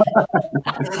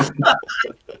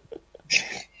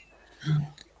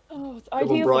 Oh, it's Good one,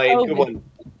 ideal Brian. for Good COVID. one.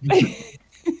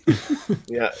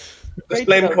 Yeah. Just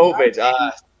blame COVID.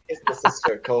 It's the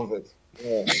sister, COVID.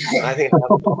 Yeah. I think.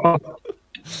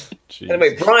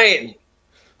 Anyway,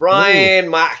 Brian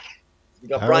Mack. You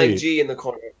got Brian G in the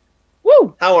corner.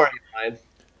 Woo! How are you, Brian?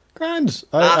 Grand.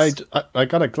 I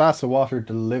got a glass of water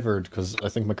delivered because I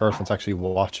think my girlfriend's actually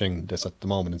watching this at the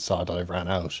moment and saw that I've ran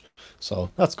out.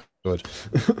 So that's good.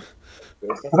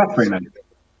 That's very nice.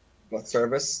 What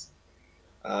service?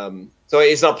 So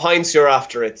it's not pints you're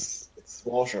after, it's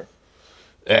water.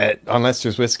 Unless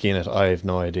there's whiskey in it, I have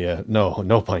no idea.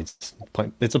 No pints.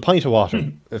 It's a pint of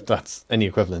water, if that's any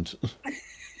equivalent.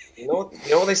 You know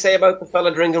what they say about the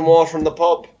fella drinking water from the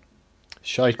pub?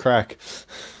 Shite crack.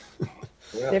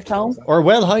 Yeah. Lift home. Or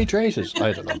well hydrated.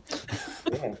 I don't know.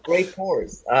 Yeah, great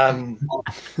pours. Cotton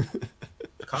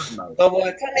mouth. So, tell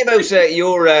me about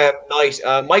your night,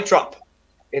 mic drop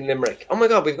in Limerick. Oh my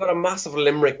God, we've got a massive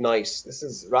Limerick night. This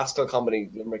is Rascal Comedy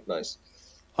Limerick night.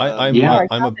 I'm Yeah.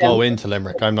 a blow into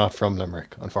Limerick. I'm not from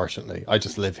Limerick, unfortunately. I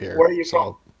just live here. Where are you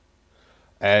from?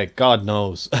 God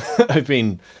knows.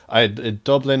 I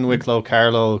Dublin, Wicklow,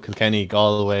 Carlow, Kilkenny,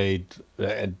 Galway,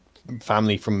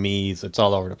 family from Meath. It's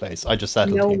all over the place. I just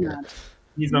settled here. Man.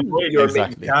 He's my boy,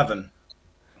 Exactly. Gavin.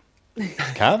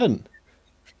 Cavan.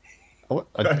 Oh,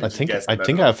 I Just think guessing I that.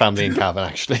 think I have family in Cavan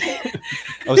actually.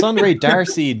 I was on Ray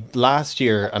Darcy last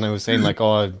year, and I was saying like,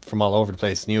 "Oh, I'm from all over the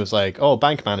place," and he was like, "Oh,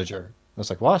 bank manager." I was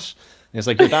like, "What?" And he was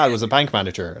like, "Your dad was a bank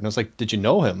manager," and I was like, "Did you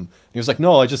know him?" And he was like,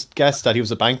 "No, I just guessed that he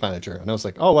was a bank manager," and I was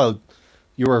like, "Oh well,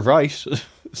 you were right."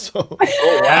 So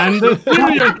And the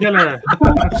serial killer.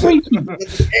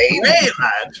 Hey,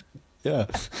 lad. yeah,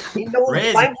 He knows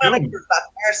Raise bank it, managers that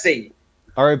Darcy.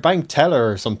 or a bank teller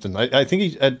or something. I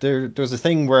think there was a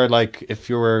thing where like if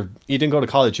you didn't go to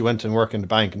college, you went and work in the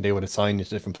bank, and they would assign you to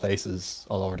different places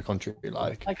all over the country.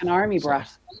 Like Like an army brat,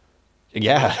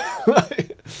 yeah.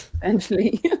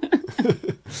 essentially.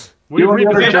 We've You're the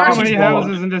other repossessed so Johnson many boy.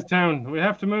 houses in this town. We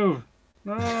have to move.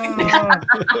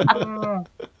 Ah.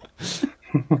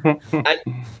 And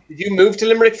did you move to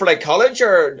Limerick for like college,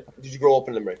 or did you grow up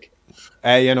in Limerick?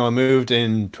 I moved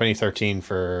in 2013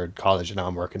 for college, and now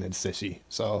I'm working in the city.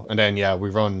 So, and then we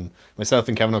run, myself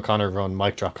and Kevin O'Connor run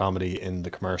Mic Drop Comedy in the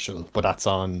commercial, but that's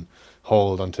on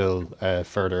hold until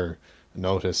further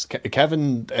notice.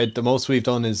 Kevin, the most we've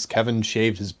done is Kevin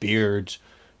shaved his beard,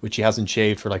 which he hasn't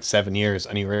shaved for like 7 years,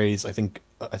 and he raised I think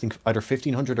either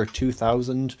 1,500 or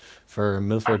 2,000 for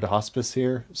Milford the hospice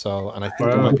here. So, and I think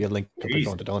there might be a link if you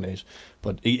want to donate.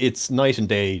 But it's night and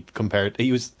day compared.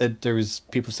 He was there was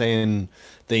people saying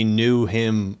they knew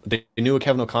him. They knew a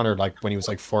Kevin O'Connor like when he was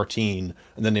like 14,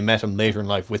 and then they met him later in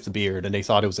life with the beard, and they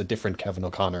thought it was a different Kevin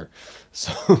O'Connor.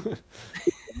 So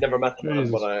Never met the man,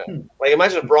 Jesus. but like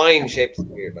imagine if Brian shaped his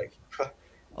beard. Like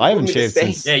I haven't Wouldn't be the shaved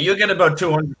same. since. Yeah, you get about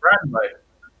 200 grand, like.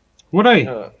 Would I?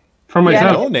 uh, For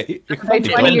myself? Donate. You could By probably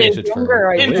 20 donate years it younger, for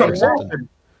I a think. year or Income. something.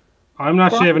 I'm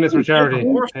not shaving this for charity.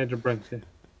 100 Brent.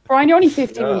 Brian, you're only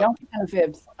 15. Yeah. You don't kind of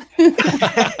fibs.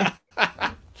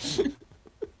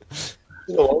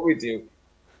 you know what we do.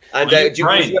 And Well, do you,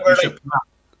 Brian, would you ever you like should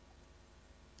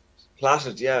plan.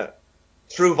 plaited? Yeah,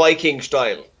 through Viking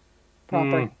style.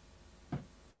 Proper.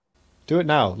 Do it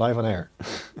now, live on air.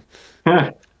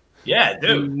 Yeah,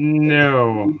 dude.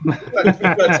 No.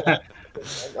 I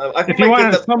If you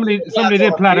want, somebody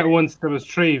did plat it once. There was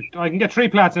 3. I can get 3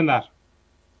 plats in that.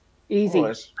 Easy.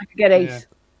 Alright. I could get 8. Yeah.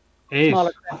 8.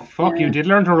 Smaller. Fuck, Yeah. you did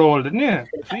learn to roll, didn't you?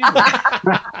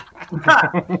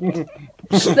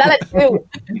 Sell it too.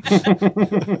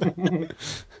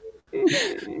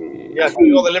 Yeah, so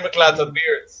you know the Limerick lads have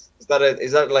beards. Is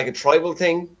that like a tribal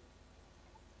thing?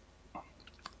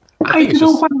 I it's don't know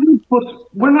just- what it is,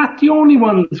 but we're not the only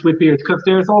ones with beards, because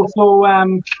there's also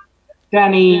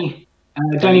Danny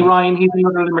Ryan. He's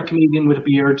another Limerick comedian with a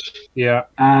beard. Yeah.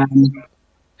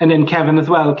 And then Kevin as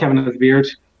well. Kevin has a beard.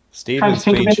 Steven's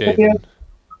think of clean anybody shaven. else.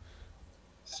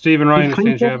 Stephen Ryan is Clean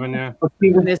clean shaven? shaven, yeah. But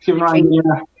Stephen Ryan, yeah.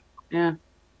 Yeah.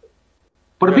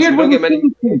 But a Yeah, so beard we don't get wouldn't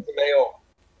many suit him. the Mayo.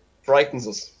 Frightens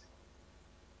us.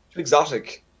 Too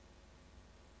exotic.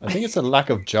 I think it's a lack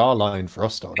of jawline for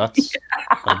us though. That's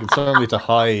like it's only to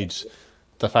hide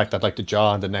the fact that like the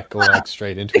jaw and the neck go like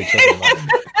straight into each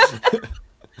other.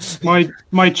 Like.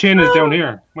 My chin is down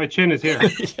here. My chin is here.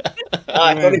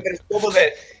 I thought he finished double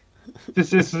it.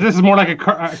 This is more like a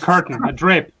curtain, a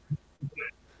drape.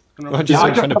 I'm just Yeah, I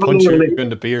like, trying to just punch have a you little- in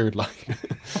the beard, like.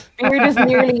 Beard is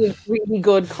nearly really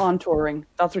good contouring.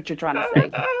 That's what you're trying to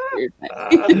say.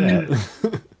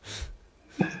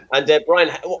 Yeah. And Brian,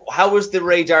 how was the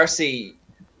Ray Darcy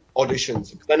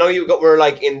auditions? 'Cause I know were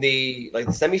like in the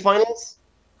semi-finals.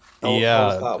 How was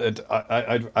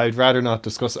that? I'd rather not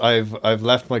discuss. I've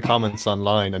left my comments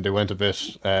online, and they went a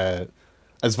bit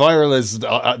as viral as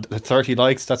 30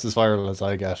 likes. That's as viral as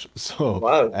I get. So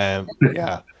Wow.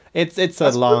 yeah, it's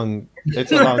a long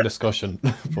discussion,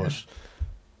 but.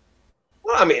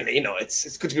 Well, I mean,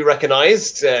 it's good to be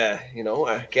recognised. Get in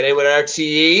with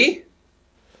RTE.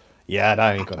 Yeah,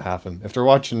 that ain't gonna happen. If they're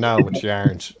watching now, which you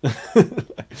aren't.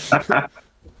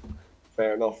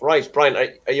 Fair enough. Right, Brian,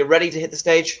 are you ready to hit the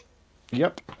stage?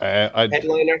 Yep.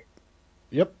 Headliner.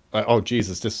 Yep. Oh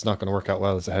Jesus, this is not going to work out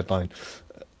well as a headline.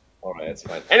 All right, that's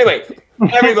fine. Anyway,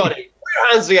 everybody, put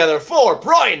your hands together for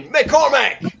Brian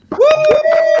McCormick. Woo!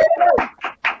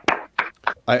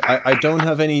 I don't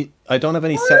have any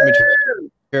set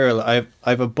material. I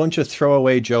have a bunch of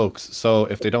throwaway jokes, so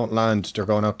if they don't land, they're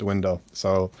going out the window.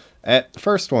 So,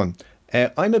 first one.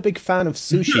 I'm a big fan of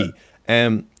sushi,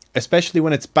 especially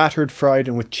when it's battered, fried,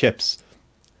 and with chips.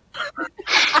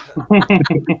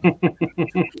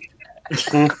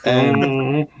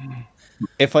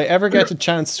 If I ever get a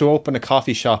chance to open a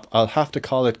coffee shop, I'll have to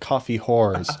call it Coffee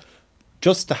Whores,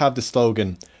 just to have the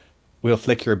slogan, "We'll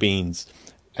flick your beans."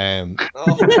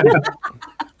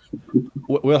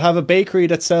 We'll have a bakery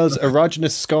that sells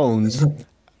erogenous scones,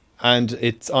 and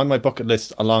it's on my bucket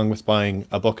list along with buying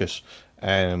a bucket.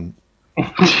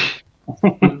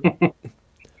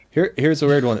 Here's a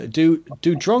weird one. Do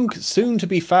drunk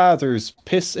soon-to-be fathers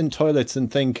piss in toilets and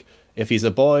think, if he's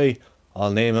a boy,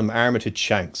 I'll name him Armitage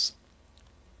Shanks?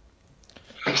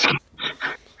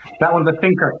 That one's a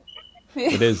thinker.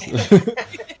 It is.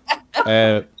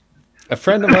 A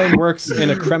friend of mine works in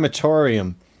a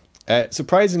crematorium.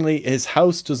 Surprisingly, his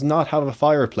house does not have a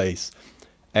fireplace,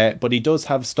 but he does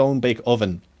have a stone-bake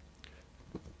oven.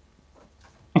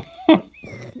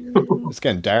 It's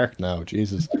getting dark now,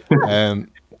 Jesus.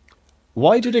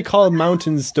 Why do they call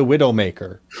mountains the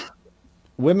Widowmaker?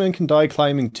 Women can die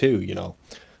climbing too, you know.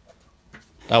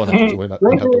 That one went out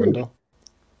the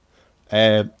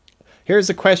window. Here's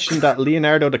a question that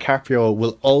Leonardo DiCaprio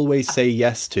will always say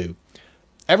yes to.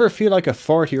 Ever feel like a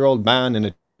 40-year-old man in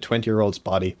a 20-year-old's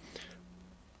body?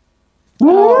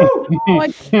 Oh,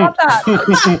 I got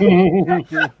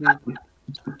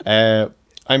that.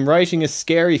 I'm writing a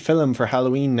scary film for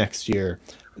Halloween next year.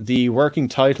 The working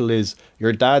title is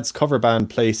Your Dad's Cover Band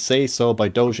Plays Say So by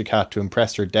Doja Cat to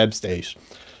Impress Her Deb State.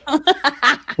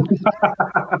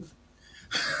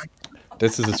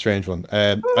 This is a strange one.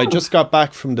 I just got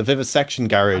back from the vivisection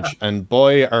garage, and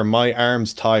boy, are my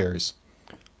arms tires.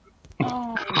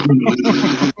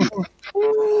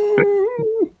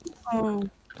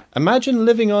 Imagine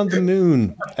living on the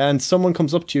moon, and someone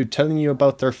comes up to you telling you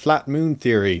about their flat moon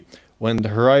theory, when the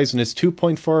horizon is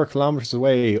 2.4 kilometers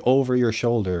away over your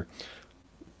shoulder.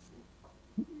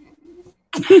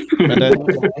 And then,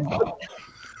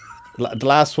 the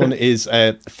last one is,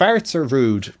 farts are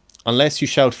rude. Unless you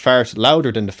shout fart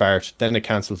louder than the fart, then it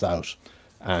cancels out.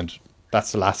 And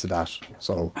that's the last of that.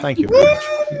 So, thank you very much.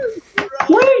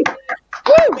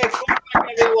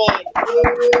 Everyone.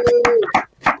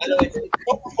 I know it's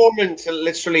not performing to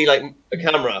literally like a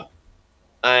camera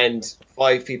and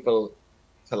 5 people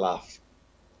to laugh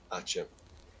at you.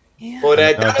 Yeah. But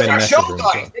that is our show,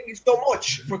 guys. Thank you so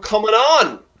much for coming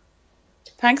on.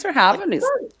 Thanks for having us.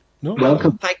 No,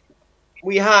 Welcome.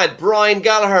 We had Brian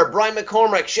Gallagher, Brian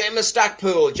McCormick, Seamus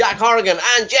Stackpoole, Jack Horrigan,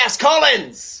 and Jess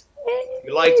Collins. If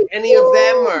you liked any of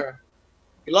them, or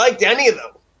if you liked any of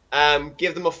them,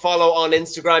 give them a follow on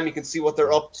Instagram. You can see what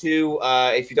they're up to.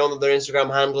 If you don't know their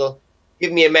Instagram handle,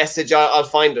 give me a message. I'll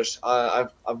find it.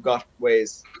 I've got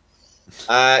ways.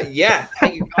 Yeah,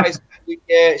 thank you guys.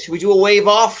 Should we do a wave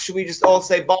off? Should we just all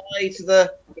say bye to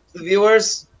the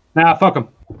viewers? Nah, fuck them.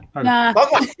 Nah.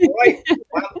 Fuck 'em. All right.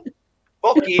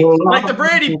 Well, fuck you. Like the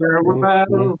Brady. Bye,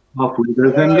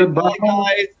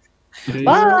 guys.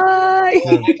 Bye.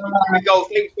 There we go.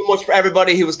 Thank you so much for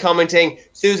everybody who was commenting.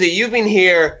 Susie, you've been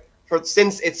here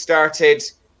since it started.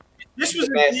 This was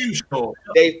a huge show.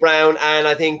 Dave Brown and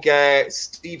I think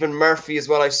Stephen Murphy as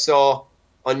well. I saw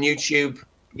on YouTube.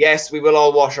 Yes, we will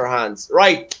all wash our hands.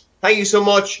 Right. Thank you so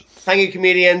much. Thank you,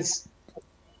 comedians.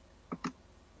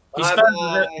 He Bye spelled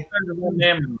bye. the wrong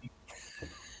name.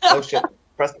 Oh shit!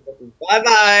 Press the button. Bye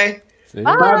bye.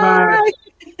 Bye.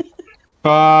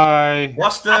 Bye.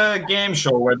 What's the game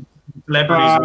show where celebrities